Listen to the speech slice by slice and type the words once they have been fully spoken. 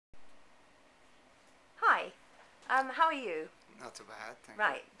How are you? Not too bad, thank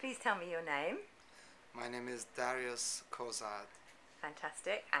Right, please tell me your name. you. My name is Darius.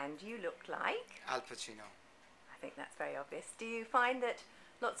 Fantastic. And you look like? Al Pacino. I think that's very obvious. Do you find that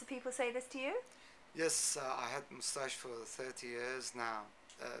lots of people say this to you? Yes, I had mustache for 30 years now.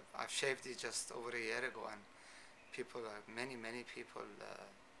 I've shaved it just over a year ago, and people, many people,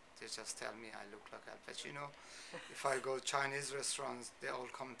 they just tell me I look like Al Pacino. If I go Chinese restaurants, they all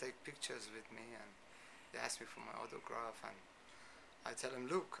come and take pictures with me, and they ask me for my autograph, and I tell them,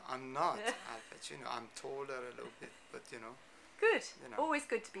 look, I'm not Al Pacino. I'm taller a little bit, but Good. You know. Always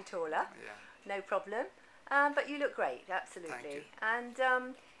good to be taller. Yeah. No problem. But you look great, absolutely. Thank you.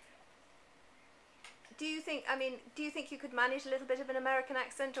 And do you think you could manage a little bit of an American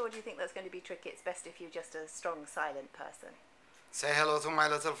accent, or do you think that's going to be tricky? It's best if you're just a strong, silent person. Say hello to my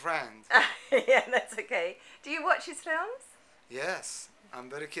little friend. Yeah, that's okay. Do you watch his films? Yes, I'm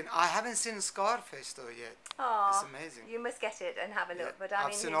very keen. I haven't seen Scarface though yet. Oh, it's amazing. You must get it and have a look. Yeah. But I mean,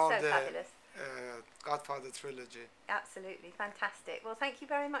 I've seen he's all so the fabulous. Godfather trilogy. Absolutely fantastic. Well, thank you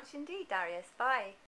very much indeed, Darius. Bye.